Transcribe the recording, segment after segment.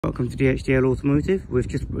Welcome to DHDL Automotive. We've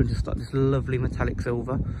just got this lovely metallic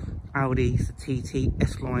silver Audi TT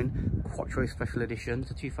S line Quattro Special Edition. It's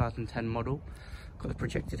a 2010 model. Got the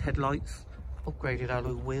projected headlights, upgraded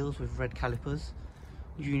alloy wheels with red calipers,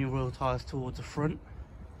 junior wheel tyres towards the front,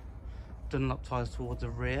 Dunlop tyres towards the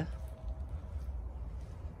rear,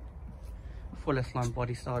 full S-line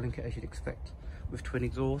body styling kit as you'd expect with twin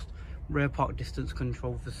exhaust, rear park distance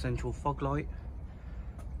control with the central fog light,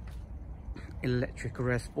 electric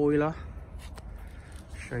rear spoiler.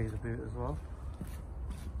 Show you the boot as well.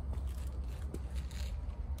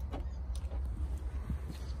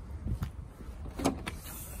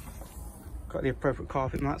 Got the appropriate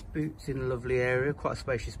carpet mats, boots in a lovely area, quite a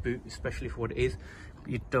spacious boot especially for what it is. Got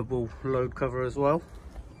your double load cover as well.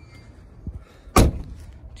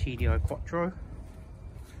 TDI quattro.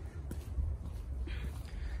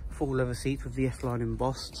 Full leather seats with the S-line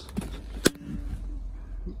embossed.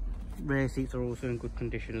 Rear seats are also in good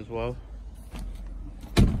condition as well.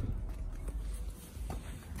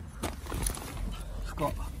 It's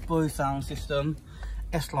got Bose sound system,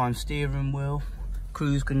 S-line steering wheel,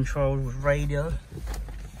 cruise control with radio.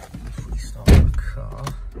 If we start the car,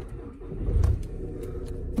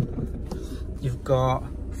 you've got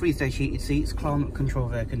 3-stage heated seats, climate control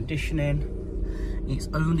of air conditioning. It's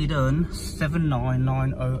only done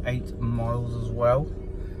 79,908 miles as well.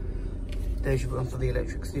 There's your button for the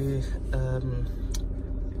electric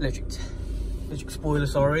spoiler,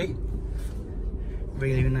 sorry.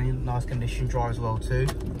 Really nice condition, drives well too.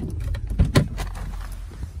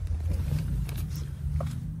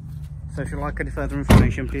 So if you'd like any further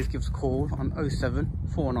information, please give us a call on 07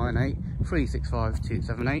 498 365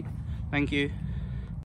 278. Thank you.